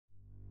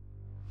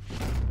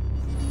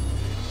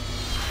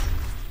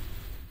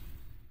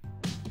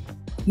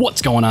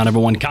What's going on,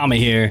 everyone? Kami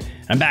here.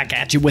 I'm back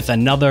at you with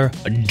another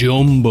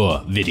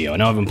damba video. I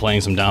know I've been playing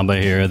some damba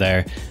here or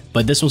there,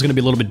 but this one's going to be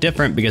a little bit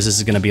different because this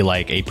is going to be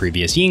like a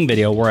previous Ying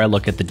video where I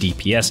look at the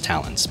DPS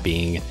talents,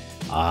 being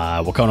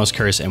Wakono's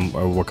Curse and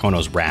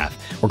Wakono's Wrath.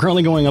 We're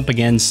currently going up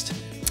against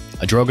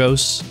a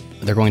Drogos.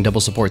 They're going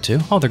double support too?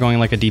 Oh, they're going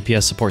like a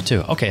DPS support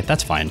too. Okay,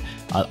 that's fine.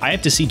 I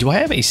have to see, do I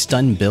have a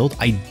stun build?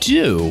 I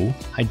do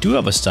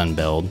have a stun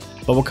build,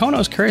 but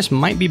Wakono's Curse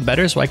might be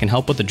better so I can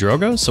help with the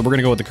Drogos. So we're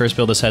gonna go with the Curse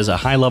build. This has a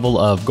high level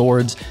of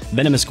gourds,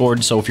 venomous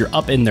gourds. So if you're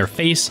up in their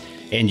face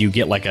and you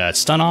get like a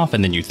stun off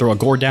and then you throw a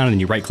gourd down and then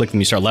you right click them,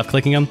 you start left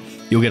clicking them,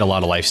 you'll get a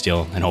lot of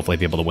lifesteal and hopefully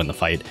be able to win the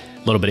fight.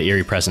 A little bit of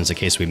eerie presence in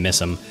case we miss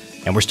them.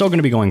 And we're still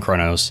gonna be going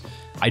Chronos.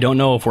 I don't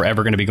know if we're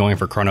ever gonna be going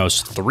for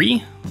Chronos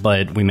 3,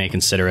 but we may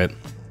consider it.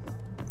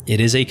 It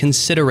is a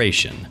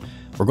consideration.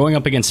 We're going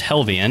up against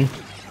Helvian,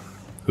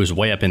 who's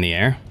way up in the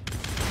air.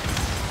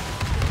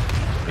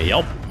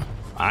 Yup,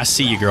 I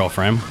see you,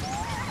 girlfriend.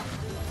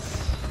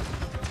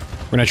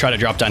 We're gonna try to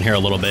drop down here a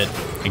little bit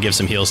and give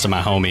some heals to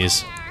my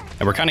homies.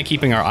 And we're kind of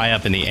keeping our eye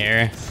up in the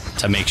air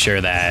to make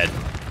sure that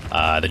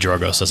the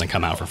Drogos doesn't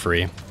come out for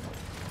free.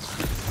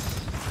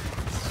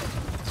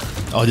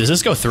 Oh, does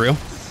this go through?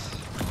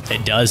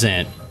 It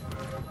doesn't.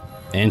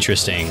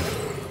 Interesting.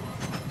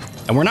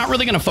 And we're not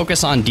really going to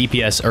focus on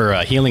DPS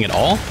or healing at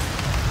all.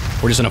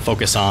 We're just going to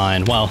focus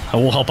on, well,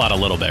 we'll help out a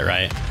little bit,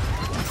 right?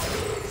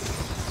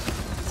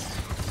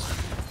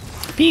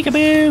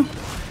 Peekaboo!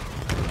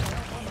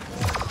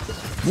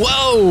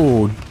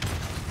 Whoa!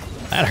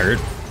 That hurt.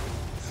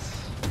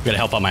 Gotta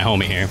help out my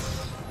homie here.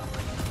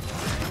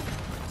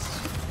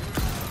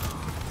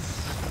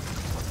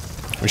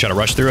 We try to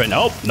rush through it.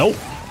 Nope, nope.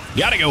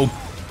 Gotta go.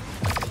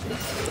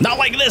 Not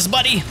like this,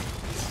 buddy.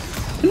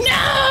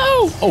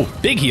 No! Oh,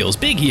 big heals,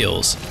 big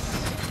heals.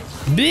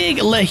 Big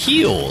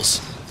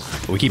heals.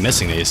 We keep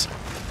missing these.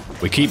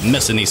 We keep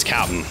missing these,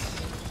 Captain.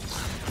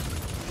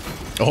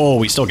 Oh,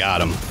 we still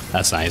got him.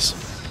 That's nice.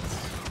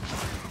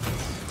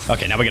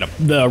 Okay, now we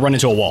gotta run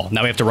into a wall.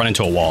 Now we have to run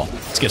into a wall.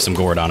 Let's get some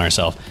gourd on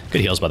ourselves.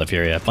 Good heals by the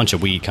Furia. A bunch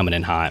of weed coming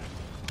in hot.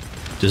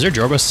 Is their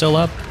Drogos still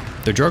up?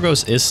 Their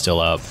Drogos is still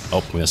up.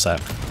 Oh, we missed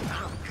that.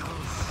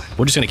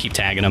 We're just gonna keep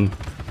tagging them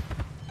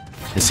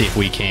and see if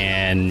we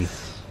can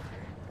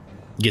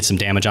get some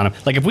damage on him.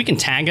 Like, if we can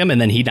tag him and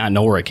then he not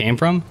know where it came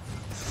from,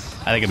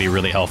 I think it'd be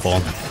really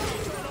helpful.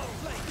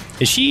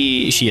 Is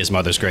she is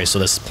Mother's Grace, so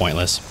this is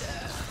pointless.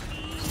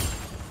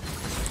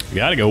 We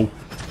gotta go.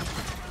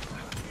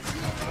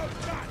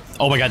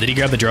 Oh my god, did he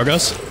grab the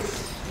Drogos?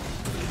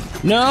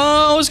 No,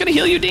 I was gonna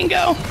heal you,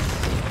 Dingo.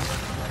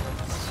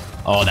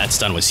 Oh, that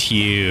stun was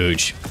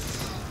huge.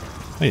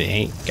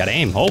 Wait, gotta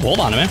aim. Oh, hold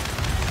on a minute.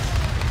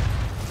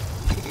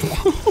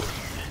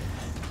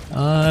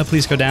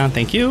 Please go down,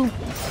 thank you.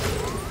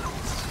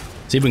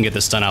 See if we can get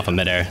this stun off of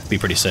midair. It'd be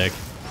pretty sick.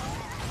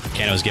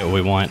 Can't always get what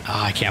we want.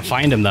 Oh, I can't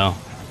find him though.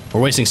 We're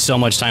wasting so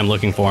much time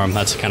looking for him.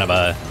 That's kind of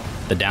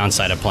the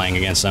downside of playing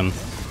against him.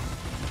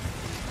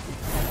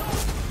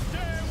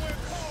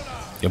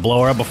 You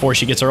blow her up before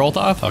she gets her ult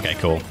off? Okay,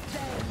 cool.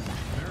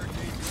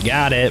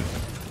 Got it.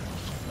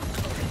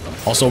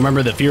 Also,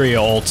 remember the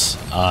Furia ult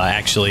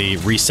actually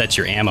resets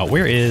your ammo.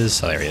 Where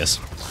is... Oh, there he is.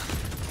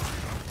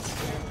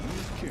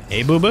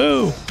 Hey,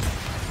 boo-boo.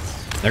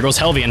 There goes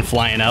Helvian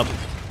flying up.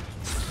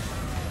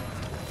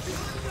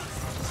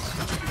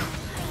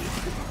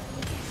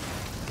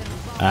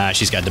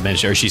 She's got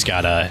diminished, or she's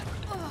got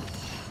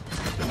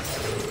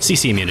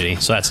CC immunity,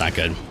 so that's not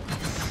good.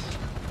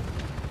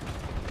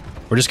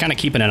 We're just kind of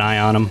keeping an eye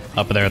on him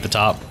up there at the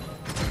top.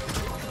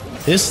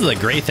 This is the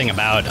great thing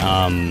about,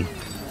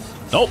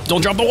 oh,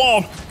 don't drop the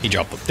wall. They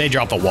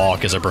dropped the wall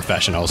because they're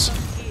professionals.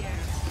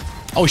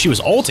 Oh, she was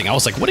ulting. I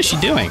was like, what is she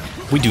doing?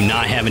 We do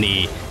not have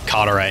any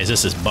cauterize.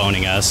 This is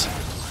boning us.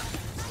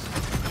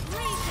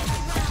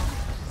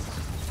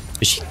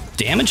 Is she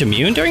damage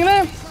immune during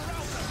that?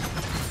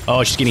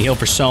 Oh, she's getting healed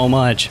for so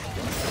much.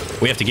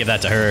 We have to give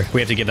that to her.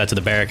 We have to give that to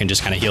the barrack and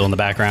just kind of heal in the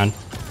background.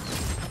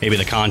 Maybe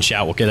the con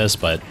shout will get us,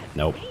 but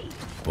nope.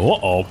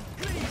 Uh-oh.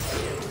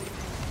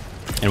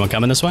 Anyone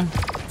coming this way?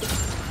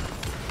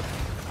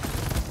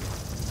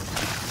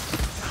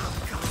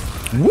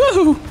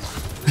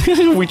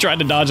 Woohoo! We tried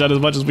to dodge that as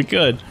much as we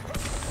could.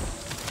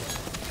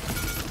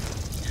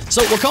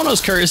 So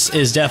Wakono's Curse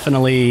is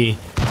definitely,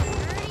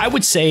 I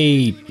would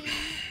say,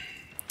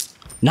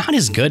 not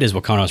as good as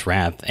Wakono's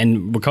Wrath.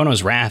 And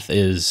Wakono's Wrath,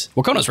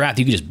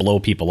 you can just blow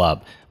people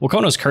up.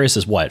 Wakono's Curse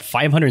is what,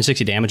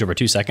 560 damage over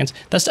 2 seconds?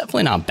 That's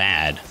definitely not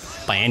bad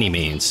by any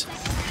means.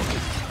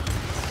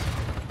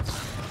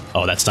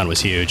 Oh, that stun was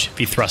huge. If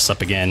he thrusts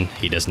up again,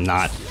 he does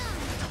not.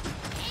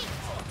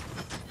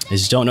 I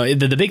just don't know.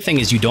 The big thing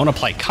is you don't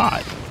apply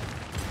caught.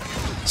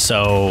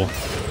 So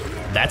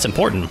that's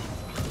important.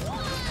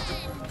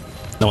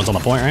 No one's on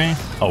the point, right?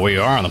 Oh, we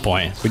are on the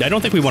point. I don't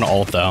think we want to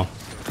ult though.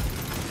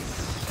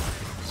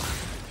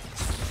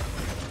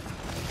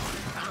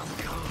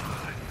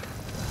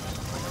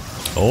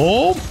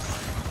 Oh!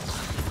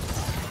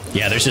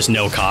 Yeah, there's just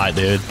no caught,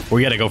 dude.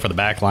 We gotta go for the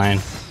back line.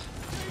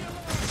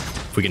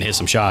 If we can hit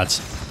some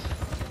shots.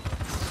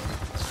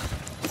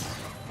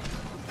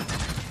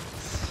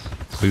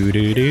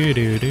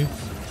 Boo-doo-doo-doo-doo.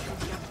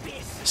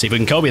 See if we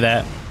can Kobe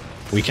that.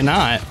 We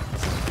cannot.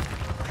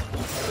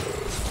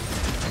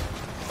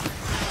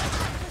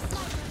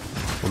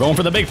 We're going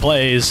for the big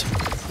plays.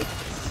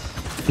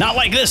 Not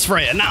like this,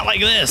 Freya. Not like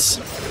this.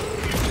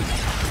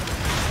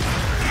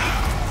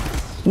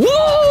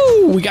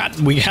 Woo! We got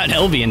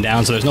Helvian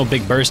down, so there's no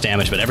big burst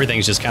damage, but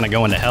everything's just kind of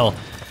going to hell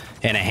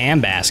in a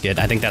handbasket.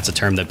 I think that's a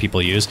term that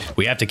people use.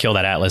 We have to kill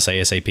that Atlas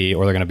ASAP,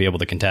 or they're going to be able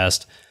to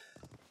contest.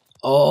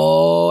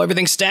 Oh,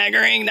 everything's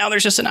staggering. Now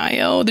there's just an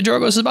IO. The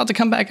Drogos is about to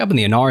come back up, and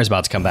the Anar is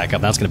about to come back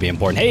up. That's going to be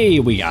important. Hey,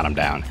 we got him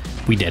down.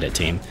 We did it,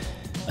 team.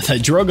 The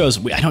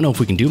Drogos, I don't know if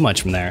we can do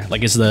much from there.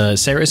 Like, is the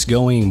Ceres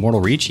going Mortal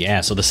Reach?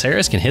 Yeah, so the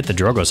Ceres can hit the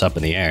Drogos up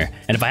in the air.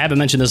 And if I haven't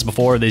mentioned this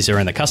before, these are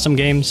in the custom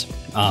games.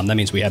 That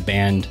means we have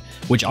banned,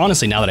 which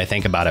honestly, now that I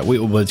think about it,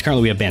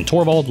 currently we have banned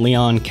Torvald,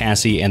 Leon,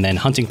 Cassie, and then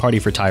Hunting Party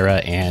for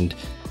Tyra, and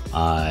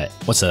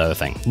what's the other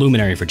thing?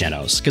 Luminary for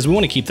Genos, because we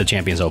want to keep the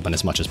champions open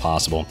as much as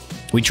possible.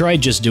 We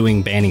tried just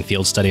doing banning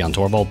Field Study on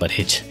Torvald, but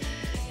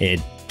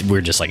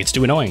we're just like, it's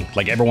too annoying.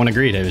 Like, everyone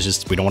agreed. It was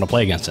just, we don't want to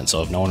play against it.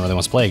 So if no one really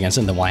wants to play against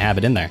it, then why have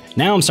it in there?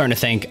 Now I'm starting to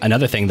think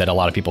another thing that a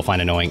lot of people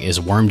find annoying is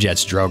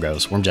Wormjet's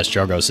Drogos. Wormjet's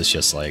Drogos is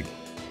just like,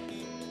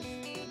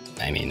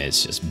 I mean,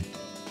 it's just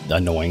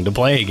annoying to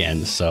play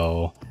against.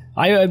 So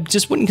I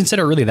just wouldn't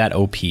consider really that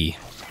OP. See,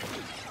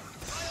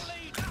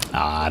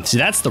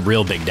 that's the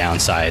real big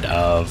downside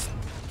of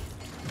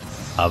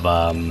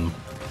the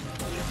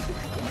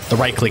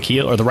right click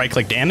heal or the right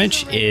click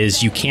damage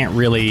is you can't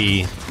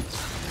really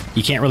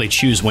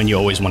choose when you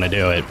always want to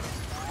do it.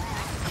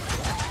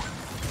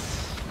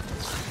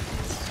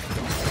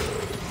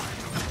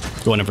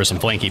 Going in for some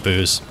flanky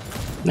poos.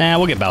 Nah,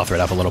 we'll get Balthred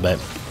up a little bit.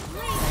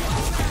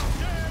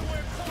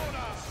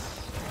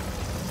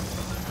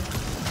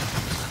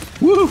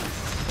 Woo!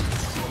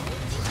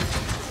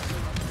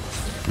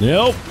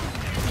 Nope.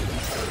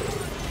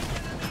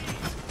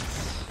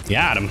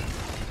 Got him.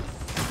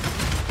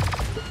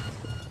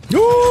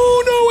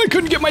 Oh no, I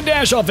couldn't get my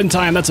dash off in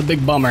time. That's a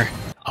big bummer.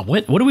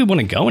 What do we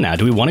want to go now?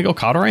 Do we want to go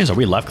cauterize? Are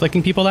we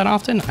left-clicking people that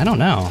often? I don't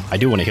know. I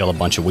do want to heal a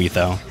bunch of wheat,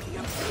 though.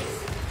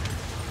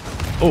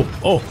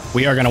 Oh,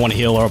 we are going to want to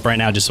heal up right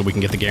now just so we can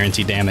get the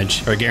guaranteed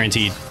damage, or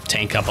guaranteed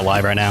tank up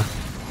alive right now.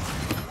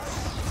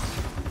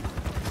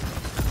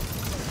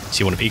 So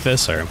you want to peek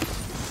this, or?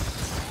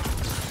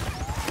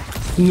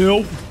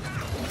 Nope.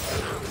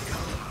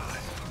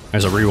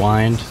 There's a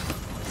rewind.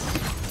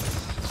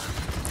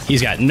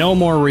 He's got no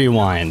more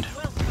rewind.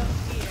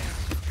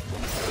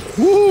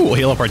 Woo! We'll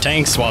heal up our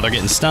tanks while they're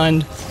getting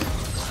stunned.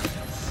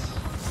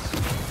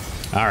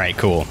 All right,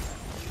 cool.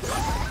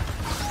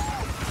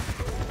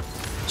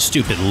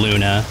 Stupid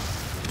Luna.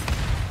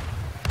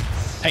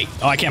 Hey,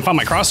 oh, I can't find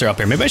my crosshair up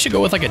here. Maybe I should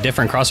go with like a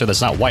different crosshair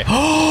that's not white.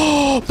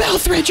 Oh,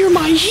 Balthred, you're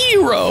my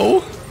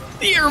hero!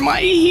 You're my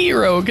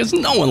hero, because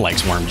no one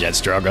likes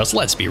Wormjet's Drogos.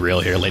 Let's be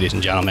real here, ladies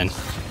and gentlemen.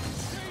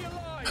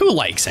 Who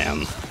likes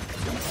him?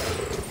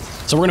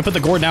 So we're gonna put the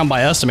Gore down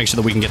by us to make sure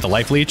that we can get the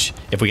life leech,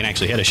 if we can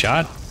actually hit a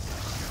shot.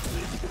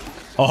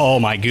 Oh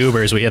my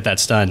goobers, we hit that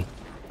stun.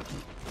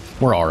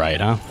 We're all right,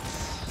 huh?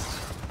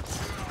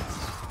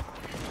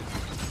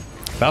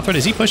 Balthred,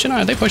 is he pushing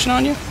on? Are they pushing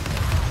on you?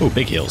 Ooh,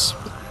 big heals.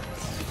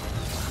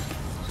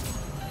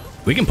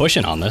 We can push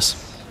in on this.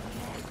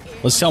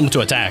 Let's tell him to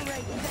attack.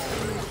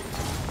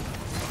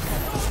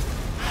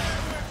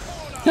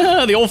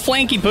 The old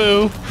flanky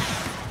poo.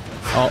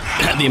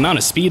 Oh, the amount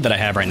of speed that I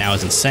have right now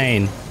is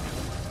insane.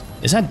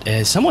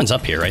 Someone's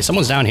up here, right?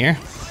 Someone's down here.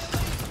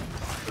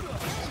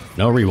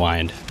 No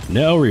rewind.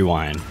 No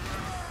rewind.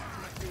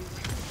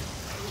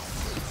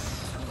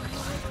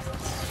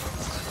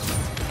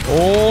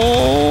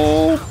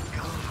 Oh!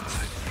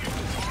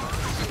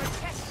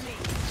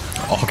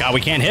 Oh god,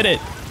 we can't hit it.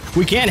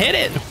 We can't hit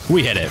it.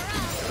 We hit it.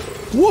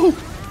 Woo!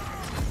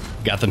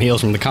 Got them heals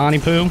from the Connie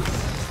poo.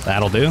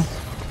 That'll do.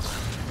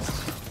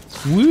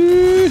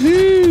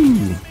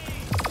 Woohoo!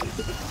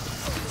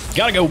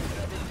 Gotta go.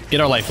 Get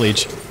our life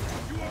leech.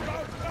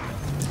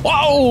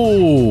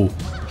 Whoa!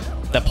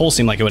 That pole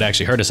seemed like it would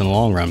actually hurt us in the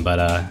long run,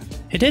 but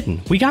it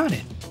didn't. We got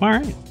it. All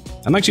right.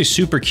 I'm actually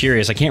super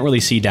curious. I can't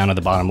really see down at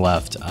the bottom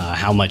left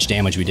how much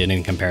damage we did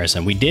in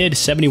comparison. We did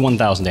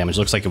 71,000 damage.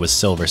 Looks like it was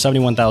silver.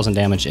 71,000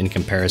 damage in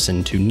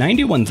comparison to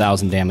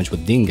 91,000 damage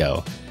with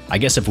Dingo. I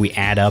guess if we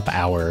add up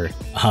our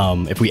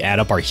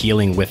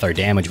healing with our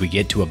damage, we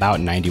get to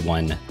about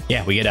 91.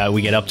 Yeah, we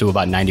get up to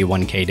about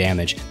 91k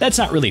damage. That's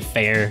not really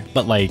fair,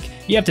 but like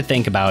you have to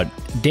think about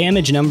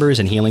damage numbers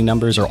and healing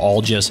numbers are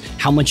all just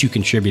how much you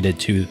contributed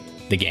to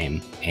the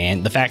game.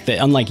 And the fact that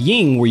unlike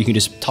Ying, where you can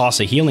just toss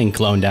a healing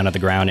clone down at the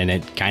ground and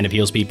it kind of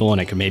heals people and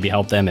it can maybe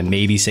help them and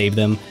maybe save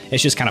them,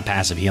 it's just kind of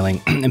passive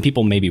healing and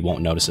people maybe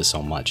won't notice it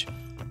so much.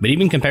 But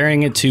even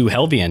comparing it to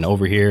Helvian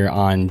over here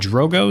on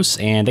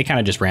Drogos, and they kind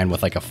of just ran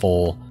with like a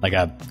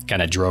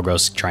kind of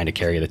Drogos trying to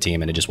carry the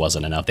team, and it just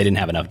wasn't enough. They didn't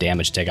have enough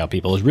damage to take out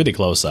people. It was really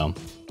close though.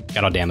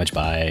 Got out damaged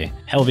by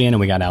Helvian, and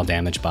we got out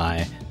damaged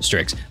by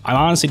Strix. I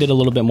honestly did a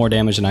little bit more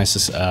damage than I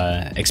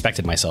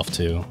expected myself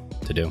to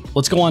do.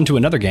 Let's go on to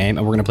another game,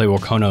 and we're gonna play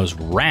Wakono's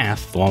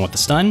Wrath, the one with the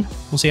stun.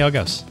 We'll see how it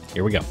goes.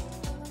 Here we go.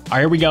 All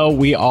right, here we go.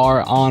 We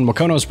are on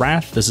Wakono's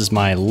Wrath. This is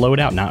my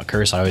loadout, not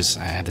curse. I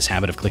have this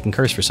habit of clicking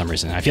curse for some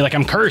reason. I feel like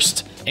I'm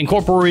cursed.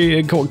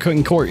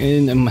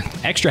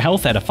 Extra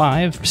health at a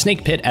 5.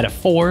 Snake Pit at a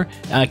 4.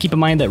 Keep in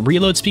mind that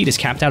reload speed is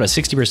capped out at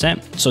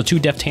 60%. So 2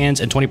 deft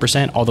hands and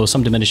 20%, although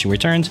some diminishing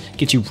returns,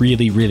 gets you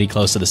really, really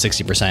close to the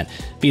 60%.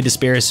 Feed the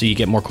spirits so you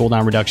get more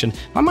cooldown reduction.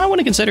 I might want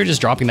to consider just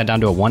dropping that down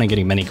to a 1 and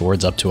getting many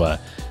gourds up to a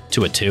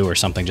 2 or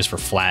something just for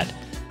flat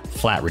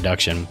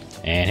reduction.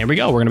 And here we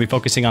go. We're going to be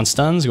focusing on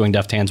stuns, going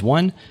deft hands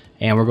 1,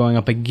 and we're going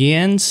up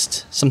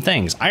against some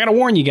things. I got to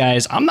warn you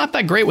guys, I'm not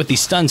that great with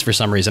these stuns for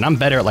some reason. I'm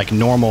better at like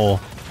normal.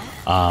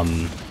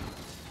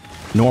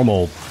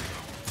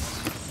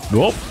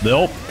 Whoop,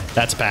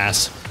 that's a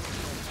pass.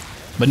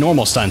 But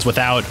normal stuns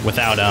without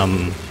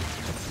I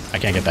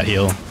can't get that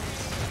heal.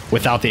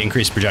 Without the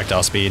increased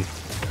projectile speed.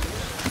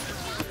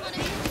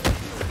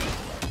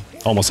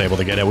 Almost able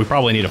to get it. We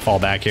probably need to fall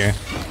back here.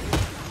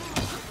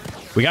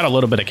 We got a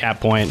little bit of cap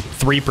point,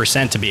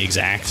 3% to be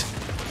exact.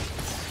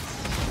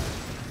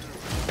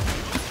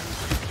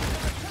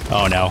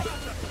 Oh no.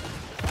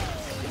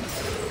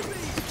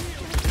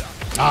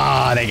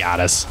 Ah, they got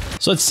us.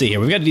 So let's see here.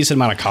 We've got a decent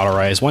amount of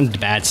cauterize. One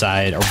bad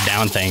side or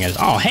down thing is,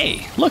 oh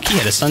hey, look, he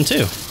hit a stun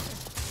too.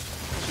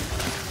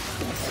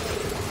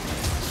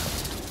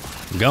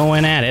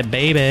 Going at it,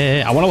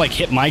 baby. I want to like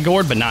hit my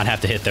gourd, but not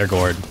have to hit their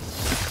gourd.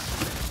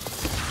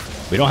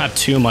 We don't have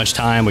too much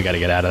time. We got to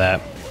get out of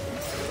that.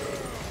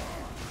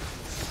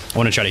 I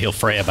want to try to heal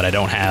Freya, but I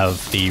don't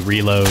have the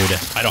reload.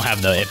 I don't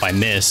have the if I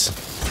miss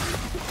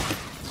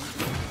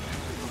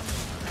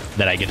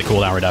that I get the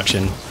cooldown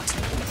reduction.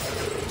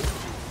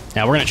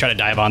 Now we're going to try to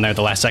dive on there at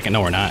the last second.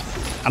 No, we're not.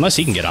 Unless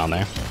he can get on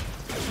there.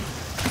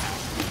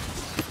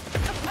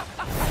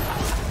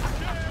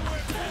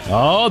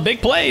 Oh, big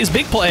plays,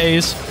 big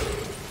plays.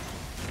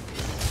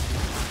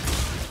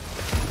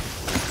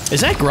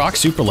 Is that Grok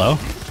super low?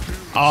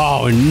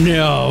 Oh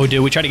no,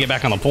 dude, we tried to get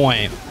back on the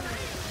point,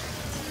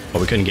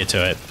 but we couldn't get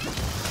to it.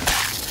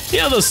 You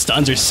know, those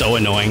stuns are so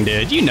annoying,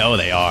 dude. You know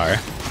they are.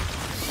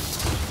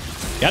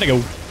 Gotta go.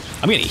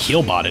 I'm getting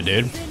heal botted,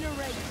 dude.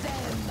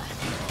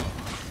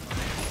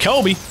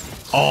 Kobe.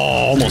 Oh,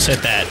 almost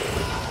hit that.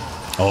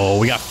 Oh,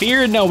 we got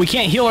feared. No, we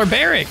can't heal our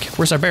barrack.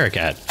 Where's our barrack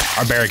at?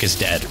 Our barrack is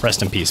dead.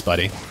 Rest in peace,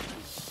 buddy.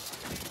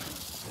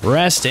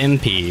 Rest in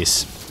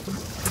peace.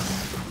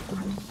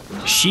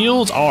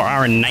 Shields are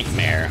our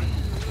nightmare.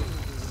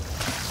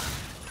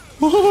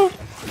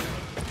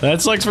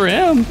 That sucks for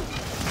him.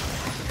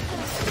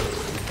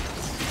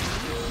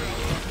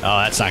 Oh,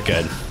 that's not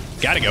good.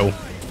 Gotta go.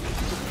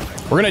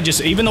 We're gonna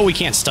just, even though we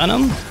can't stun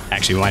him,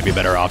 actually we might be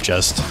better off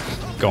just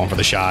going for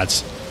the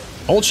shots.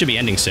 Ult should be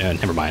ending soon.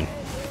 Never mind.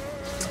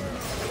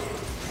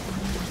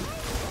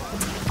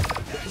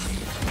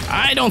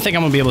 I don't think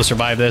I'm gonna be able to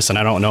survive this, and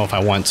I don't know if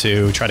I want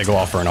to try to go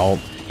off for an ult.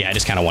 Yeah, I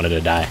just kind of wanted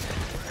to die.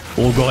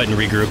 We'll go ahead and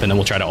regroup, and then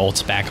we'll try to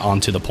ult back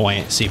onto the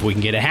point, see if we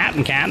can get it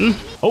happen, Captain.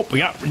 Oh, we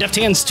got deft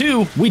hands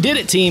too. We did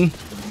it, team.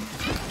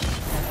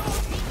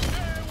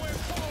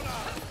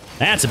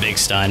 That's a big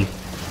stun.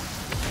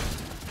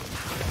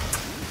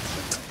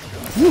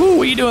 Woohoo,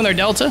 what are you doing there,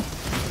 Delta?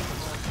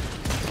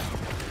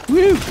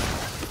 Woo!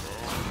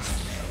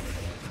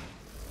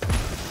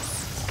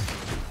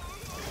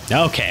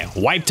 Okay,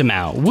 wiped him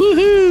out.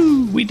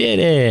 Woohoo! We did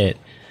it.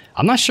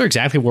 I'm not sure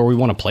exactly where we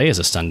want to play as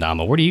a stun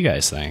damba. What do you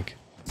guys think?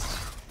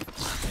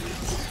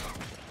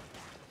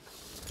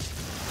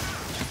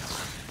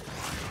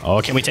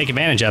 Oh, can we take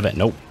advantage of it?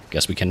 Nope,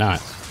 guess we cannot.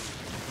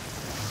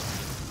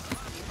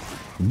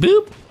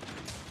 Boop.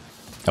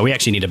 Oh, we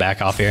actually need to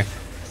back off here.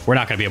 We're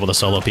not going to be able to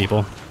solo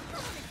people.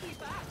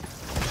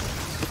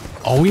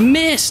 Oh, we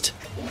missed.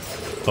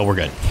 But we're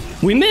good.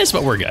 We missed,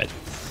 but we're good.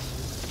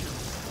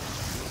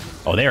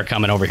 Oh, they are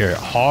coming over here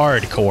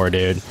hardcore,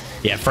 dude.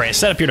 Yeah, Freya,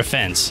 set up your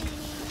defense.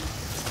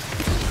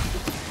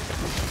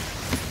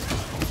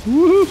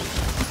 Woohoo!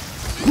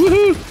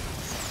 Woohoo!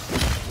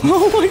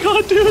 Oh my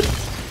god, dude!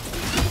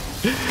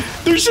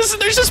 There's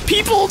just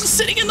people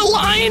sitting in the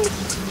line.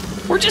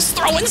 We're just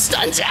throwing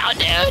stuns out,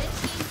 dude.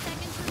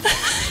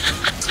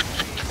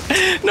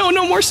 No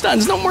more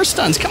stuns. No more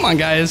stuns. Come on,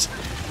 guys.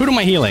 Who am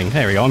I healing?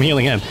 There we go. I'm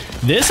healing him.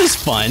 This is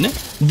fun.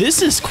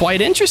 This is quite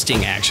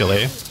interesting,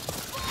 actually.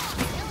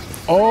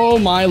 Oh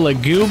my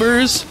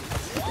lagoobers.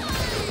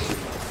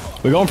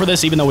 We're going for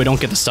this even though we don't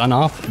get the stun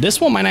off. This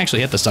one might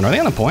actually hit the stun. Are they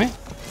on the point?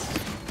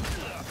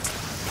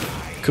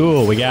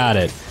 Cool, we got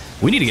it.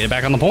 We need to get it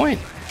back on the point.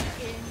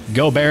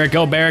 Go Barrack,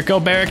 go Barrack, go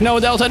Barrack. No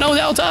Delta, no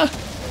Delta.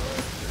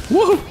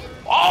 Woo!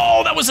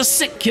 Oh, that was a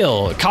sick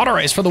kill.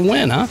 Cauterize for the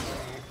win, huh?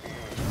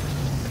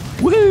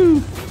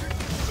 Woo!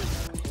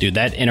 Dude,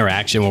 that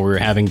interaction when we were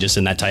having just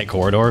in that tight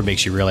corridor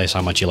makes you realize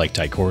how much you like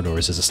tight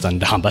corridors as a stun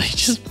damba.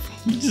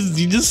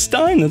 You just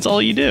stun, that's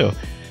all you do.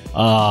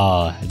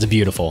 It's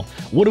beautiful.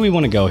 What do we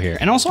want to go here?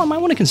 And also I might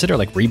want to consider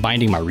like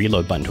rebinding my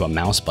reload button to a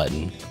mouse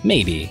button.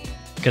 Maybe.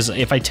 Because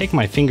if I take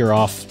my finger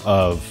off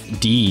of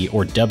D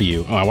or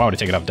W, oh, why would I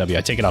take it off W?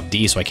 I take it off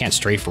D so I can't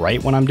strafe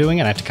right when I'm doing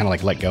it. I have to kind of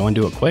like let go and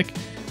do it quick.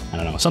 I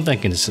don't know,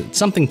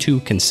 something to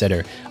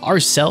consider.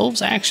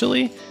 Ourselves,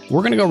 actually,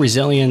 we're gonna go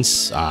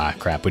resilience. Ah,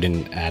 crap, we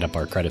didn't add up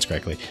our credits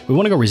correctly. We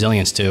wanna go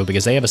resilience too,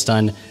 because they have a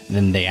stun, and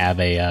then they have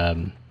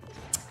a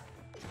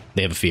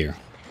fear.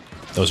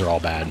 Those are all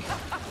bad.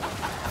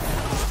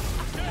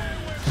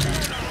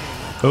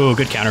 Oh,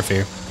 good counter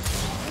fear.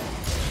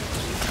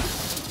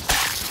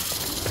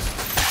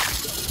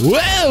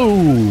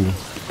 Whoa!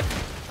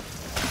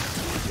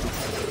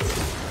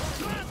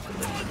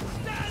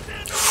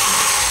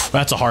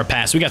 That's a hard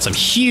pass. We got some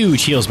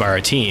huge heals by our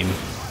team.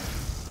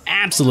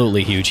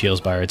 Absolutely huge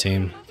heals by our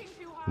team.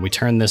 We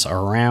turn this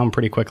around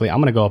pretty quickly. I'm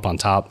gonna go up on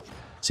top,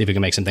 see if we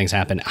can make some things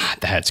happen. Ah,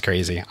 that's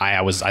crazy.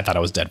 I thought I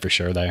was dead for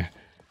sure there.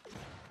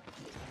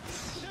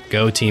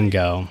 Go team,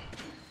 go.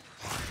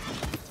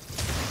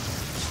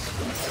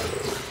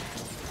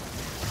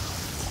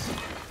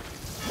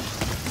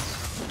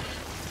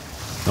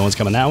 No one's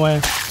coming that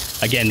way.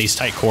 Again, these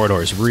tight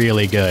corridors,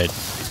 really good.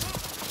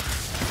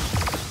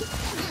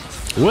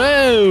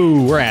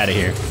 Whoa, we're out of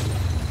here.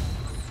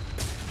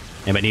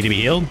 Anybody need to be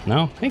healed?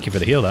 No? Thank you for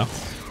the heal, though.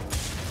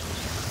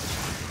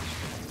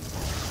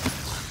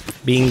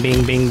 Bing,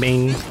 bing, bing,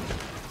 bing.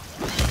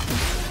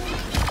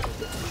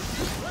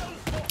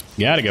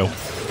 Gotta go.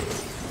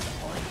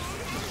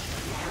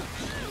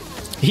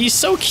 He's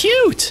so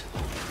cute!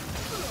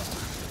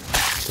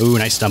 Ooh,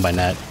 nice stun by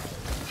Net.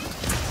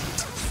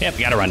 Yep,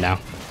 gotta run now.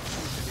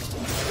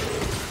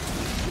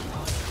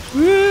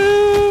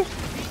 Woo!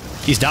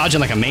 He's dodging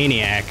like a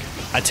maniac.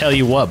 I tell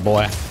you what,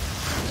 boy.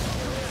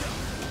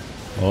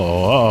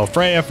 Oh,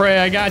 Freya,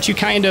 I got you,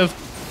 kind of.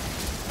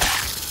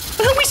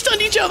 We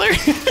stunned each other.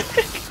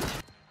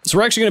 So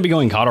we're actually going to be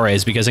going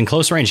Cauterize because in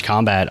close range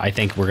combat, I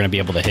think we're going to be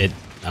able to hit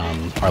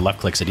our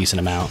left clicks a decent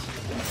amount.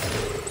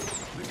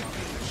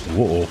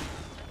 Whoa.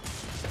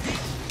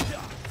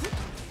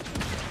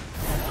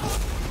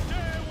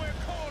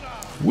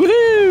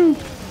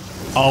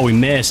 Woohoo! Oh, we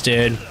missed,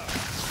 dude.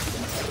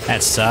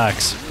 That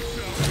sucks.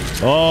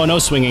 Oh, no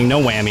swinging,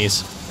 no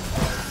whammies.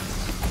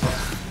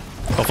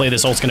 Hopefully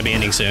this ult's gonna be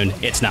ending soon.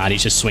 It's not,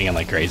 he's just swinging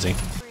like crazy.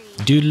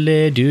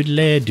 Doodle,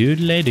 doodle,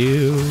 doodle,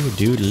 doo.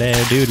 Doodle,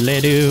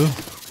 doodle, doo.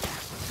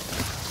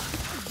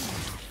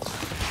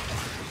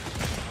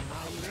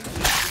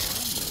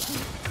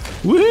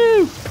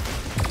 Woo!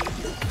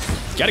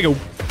 Gotta go.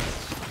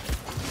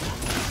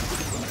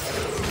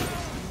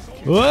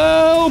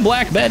 Whoa,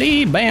 Black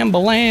Betty, bam,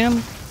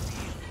 balam.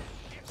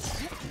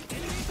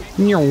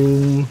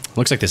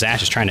 Looks like this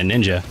Ashe is trying to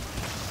ninja.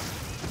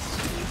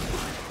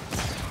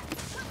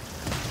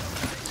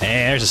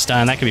 Hey, there's a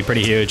stun. That could be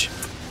pretty huge.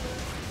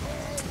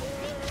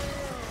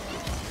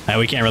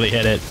 We can't really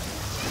hit it.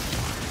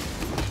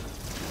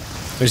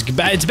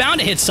 It's bound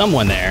to hit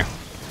someone there.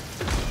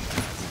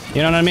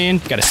 You know what I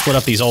mean? Gotta split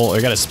up these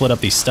gotta split up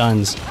these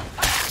stuns.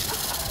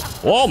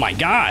 Oh my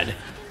god!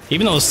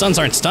 Even though the stuns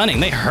aren't stunning,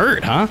 they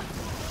hurt, huh?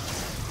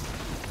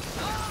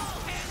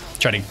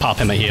 Try to pop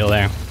him a heal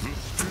there.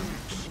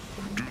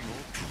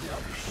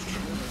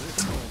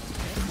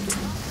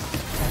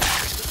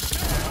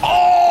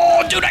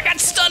 Oh, dude, I got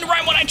stunned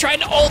right when I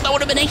tried to ult. That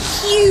would have been a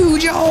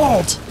huge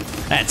ult.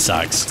 That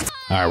sucks.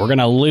 All right, we're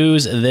gonna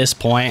lose this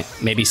point.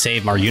 Maybe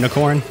save our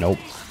unicorn. Nope.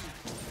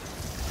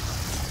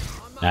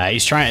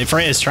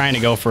 Freya's trying to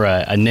go for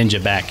a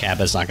ninja back cap.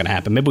 That's not gonna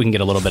happen. Maybe we can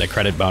get a little bit of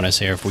credit bonus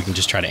here if we can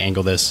just try to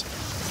angle this.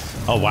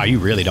 Oh wow, you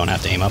really don't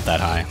have to aim up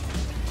that high.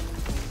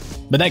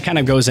 But that kind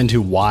of goes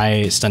into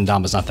why stun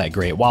damba is not that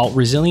great. While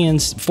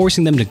resilience,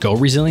 forcing them to go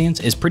resilience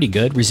is pretty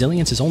good.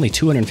 Resilience is only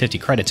 250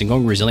 credits, and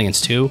going resilience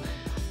 2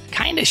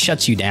 kind of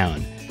shuts you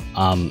down.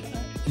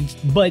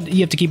 But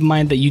you have to keep in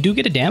mind that you do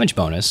get a damage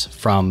bonus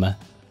from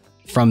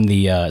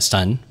the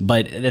stun,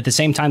 but at the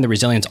same time, the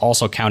resilience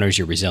also counters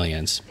your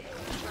resilience.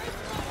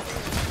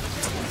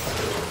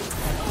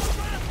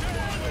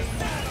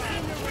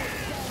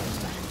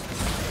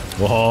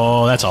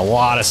 Whoa, that's a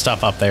lot of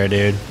stuff up there,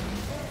 dude.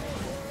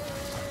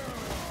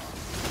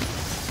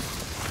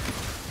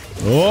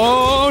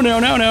 Oh, no,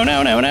 no, no,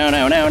 no, no, no,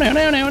 no, no, no,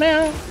 no, no,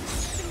 no.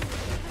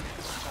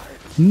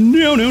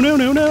 No, no, no,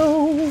 no,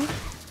 no.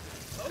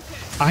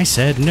 I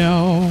said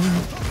no.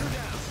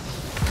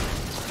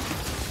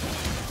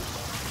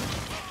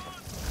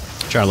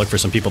 Trying to look for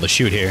some people to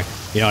shoot here.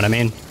 You know what I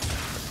mean?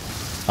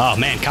 Oh,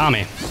 man,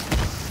 Kami.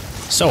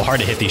 So hard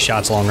to hit these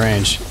shots long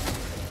range.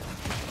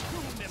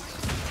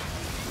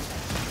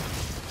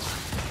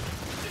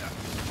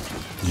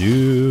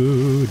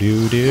 Do,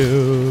 do,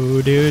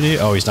 do, do, do.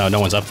 Oh, no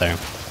one's up there.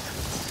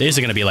 These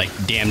are gonna be like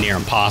damn near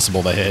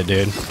impossible to hit,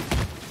 dude.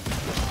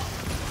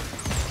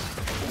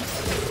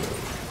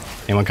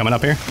 Anyone coming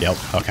up here? Yep,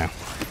 okay.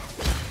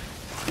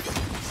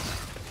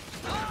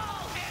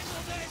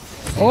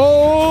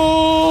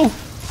 Oh!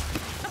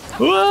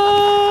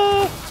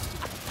 Whoa!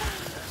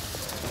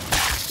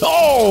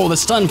 Oh, the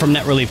stun from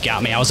Net Relief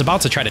got me. I was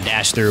about to try to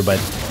dash through, but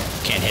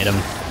can't hit him.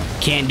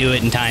 Can't do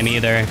it in time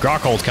either.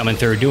 Grokhold's coming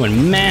through,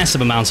 doing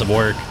massive amounts of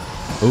work.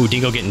 Ooh,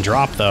 Dingo getting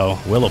dropped, though.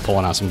 Willow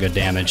pulling out some good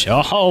damage.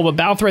 Oh, but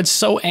Balthred's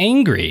so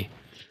angry.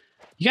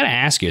 You gotta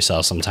ask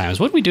yourself sometimes,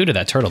 what did we do to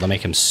that turtle to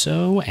make him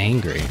so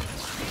angry?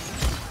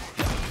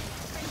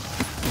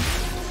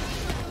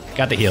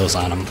 Got the heals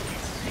on him.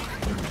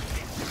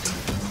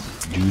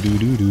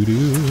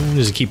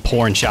 Just keep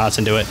pouring shots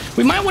into it.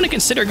 We might want to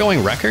consider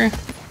going Wrecker.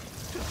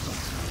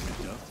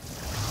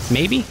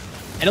 Maybe.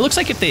 And it looks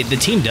like if the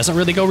team doesn't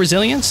really go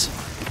Resilience.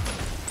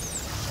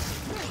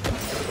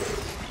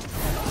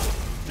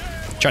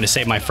 Trying to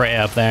save my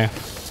Freya up there.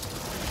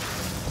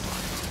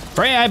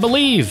 Freya, I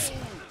believe.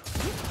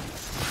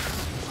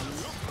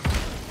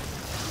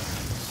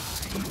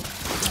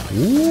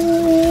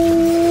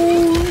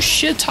 Ooh,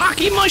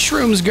 shiitake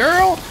mushrooms,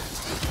 girl.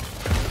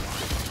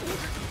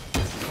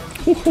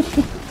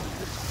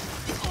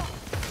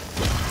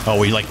 Oh,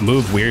 we like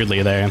moved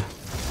weirdly there.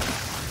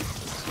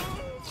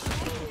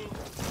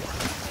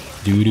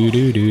 Do do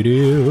do do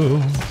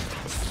do.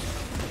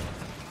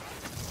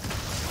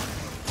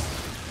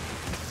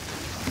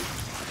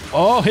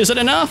 Oh, is it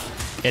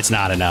enough? It's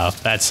not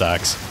enough. That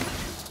sucks.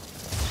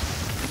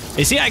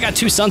 You see, I got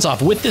 2 stuns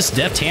off. With this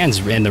deft hands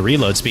and the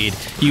reload speed,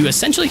 you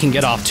essentially can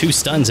get off 2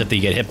 stuns if they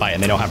get hit by it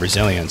and they don't have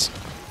resilience.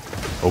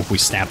 Oh, we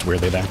snapped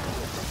weirdly there.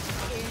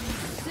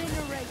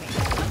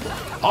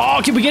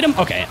 Oh, can we get him?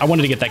 Okay, I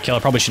wanted to get that kill. I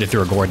probably should have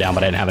threw a gore down,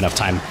 but I didn't have enough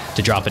time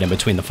to drop it in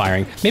between the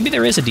firing. Maybe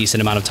there is a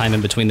decent amount of time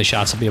in between the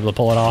shots to be able to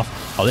pull it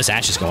off. Oh, this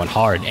Ashe is going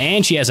hard.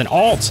 And she has an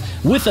ult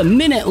with a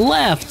minute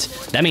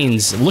left. That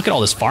means, look at all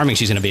this farming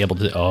she's going to be able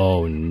to...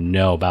 Oh,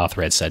 no.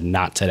 Balthred said,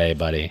 not today,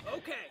 buddy.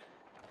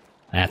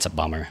 That's a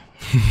bummer.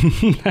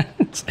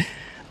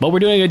 But we're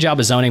doing a good job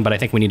of zoning, but I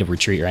think we need to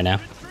retreat right now.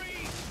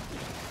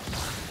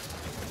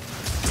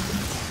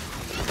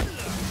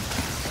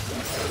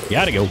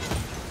 Gotta go.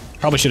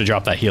 Probably should have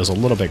dropped that heals a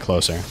little bit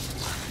closer.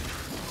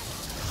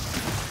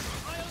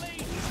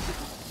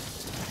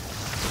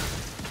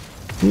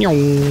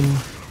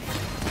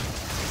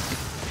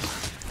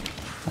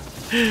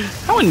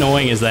 How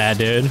annoying is that,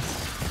 dude?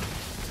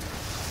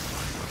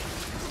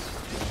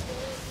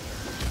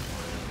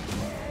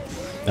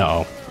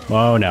 Uh-oh.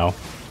 Oh, no.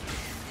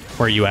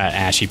 Where are you at,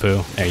 Ashy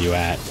Poo? There you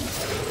at.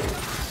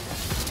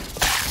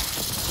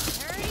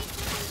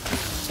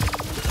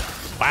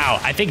 Wow,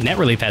 I think Net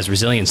Relief has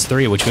Resilience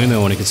 3, which we may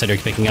want to consider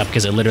picking up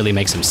because it literally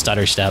makes him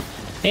stutter step.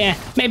 Yeah,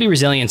 maybe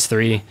Resilience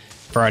 3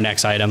 for our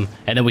next item.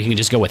 And then we can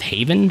just go with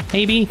Haven,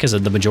 maybe, because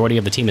the majority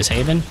of the team is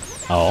Haven.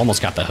 Oh,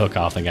 almost got the hook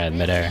off the guy in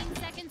midair.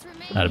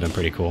 That'd have been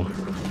pretty cool.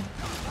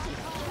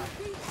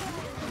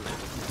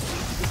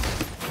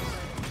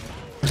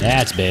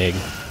 That's big.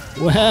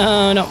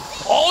 Well, no.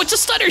 Oh, it's a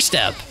stutter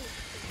step.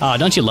 Oh,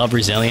 don't you love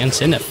Resilience?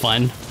 Isn't it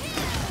fun?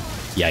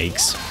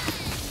 Yikes.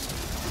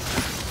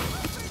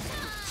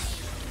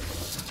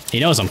 He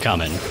knows I'm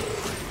coming.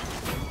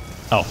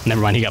 Oh, never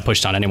mind. He got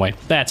pushed on anyway.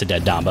 That's a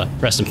dead Damba.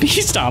 Rest in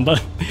peace, Damba.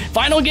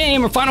 Final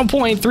game or final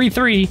point,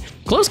 3-3.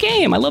 Close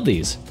game. I love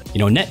these. You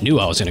know, Net knew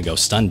I was going to go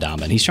stun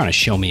Damba, and he's trying to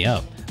show me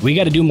up. We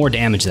got to do more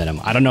damage than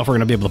him. I don't know if we're going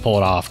to be able to pull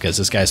it off because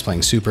this guy's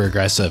playing super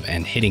aggressive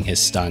and hitting his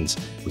stuns.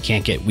 We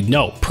can't get...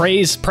 No,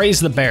 praise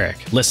the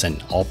barrack. Listen,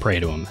 I'll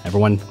pray to him.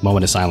 Everyone,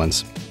 moment of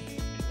silence.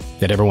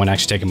 Did everyone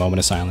actually take a moment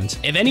of silence?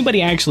 If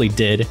anybody actually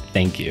did,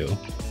 thank you.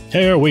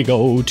 Here we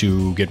go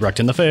to get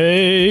wrecked in the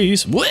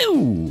face.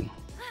 Woo!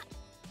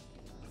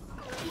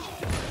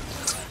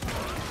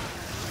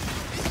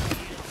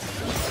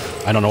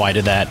 I don't know why I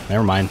did that.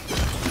 Never mind.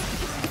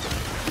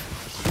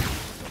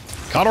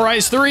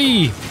 Cauterize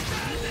 3.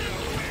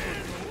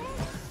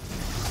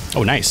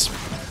 Oh, nice.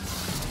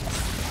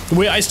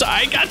 Wait,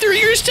 I got through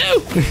yours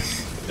too.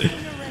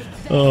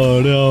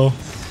 Oh no.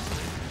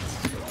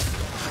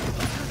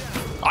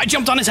 I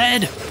jumped on his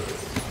head.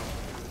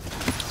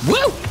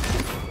 Woo!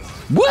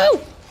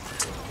 Woo!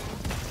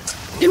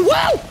 And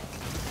woo!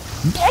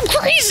 I'm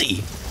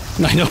crazy!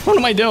 I know, what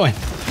am I doing?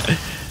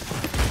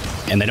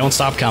 And they don't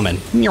stop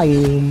coming.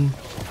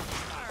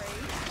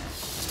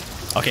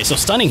 Okay, so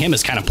stunning him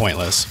is kind of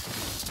pointless.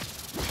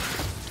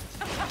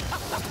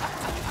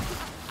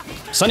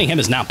 Stunning him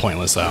is not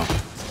pointless, though.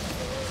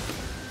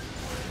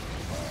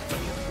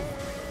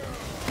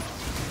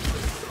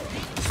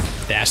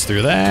 Dash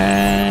through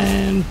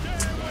that.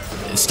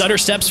 Stutter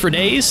steps for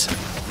days.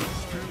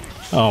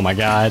 Oh my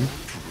god.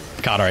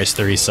 Cauterize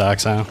 3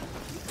 sucks, huh?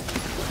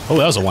 Oh,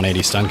 that was a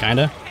 180 stun,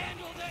 kinda.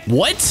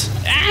 What?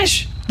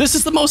 Ashe? This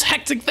is the most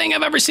hectic thing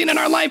I've ever seen in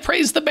our life.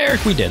 Praise the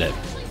barrack, we did it.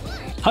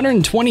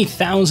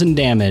 120,000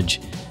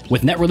 damage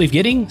with Net Relief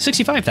getting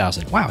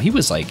 65,000. Wow, he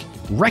was like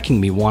wrecking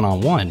me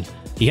one-on-one.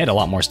 He had a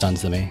lot more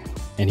stuns than me,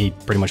 and he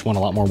pretty much won a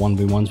lot more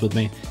 1v1s with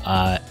me.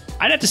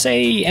 I'd have to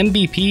say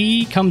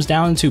MVP comes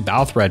down to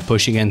Balthred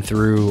pushing in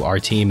through our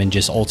team and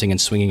just ulting and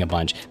swinging a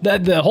bunch.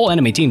 The whole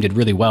enemy team did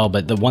really well,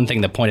 but the one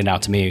thing that pointed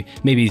out to me,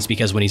 maybe it's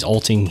because when he's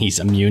ulting, he's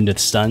immune to the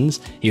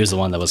stuns. He was the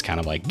one that was kind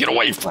of like, get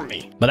away from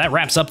me. But that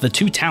wraps up the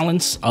 2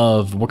 talents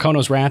of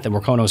Wakono's Wrath and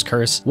Wakono's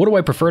Curse. What do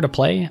I prefer to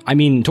play? I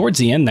mean, towards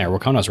the end there,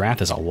 Wakono's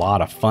Wrath is a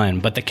lot of fun,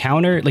 but the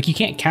counter, like you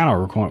can't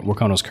counter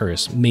Wakono's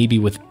Curse, maybe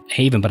with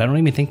Haven, but I don't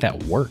even think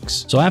that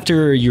works. So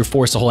after you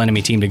force the whole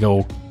enemy team to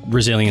go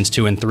Resilience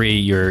 2 and 3,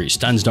 your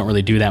stuns don't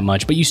really do that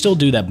much, but you still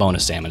do that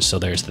bonus damage, so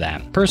there's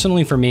that.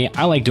 Personally, for me,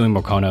 I like doing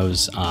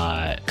Wakono's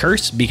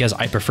Curse because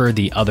I prefer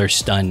the other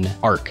stun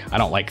arc. I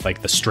don't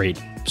like the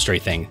straight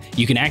straight thing.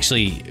 You can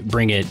actually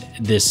bring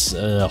this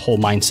whole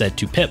mindset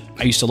to Pip.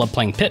 I used to love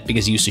playing Pip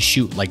because he used to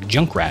shoot like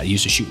Junkrat. He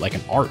used to shoot like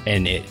an arc,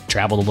 and it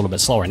traveled a little bit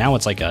slower. Now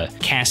it's like a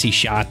Cassie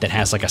shot that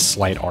has like a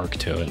slight arc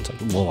to it. It's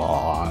like,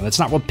 whoa, that's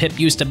not what Pip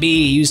used to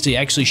be. He used to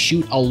actually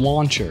shoot a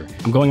launcher.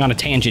 I'm going on a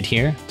tangent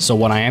here, so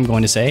what I am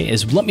going to say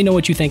is let me know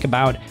what you think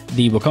about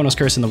the Wakono's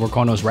Curse and the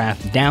Wakono's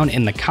Wrath down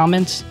in the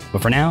comments.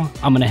 But for now,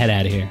 I'm gonna head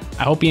out of here.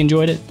 I hope you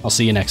enjoyed it. I'll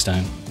see you next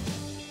time.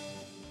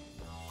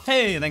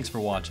 Hey, thanks for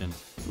watching.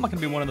 I'm not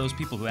gonna be one of those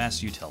people who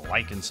asks you to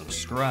like and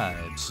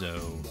subscribe,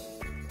 so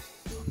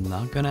I'm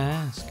not gonna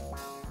ask.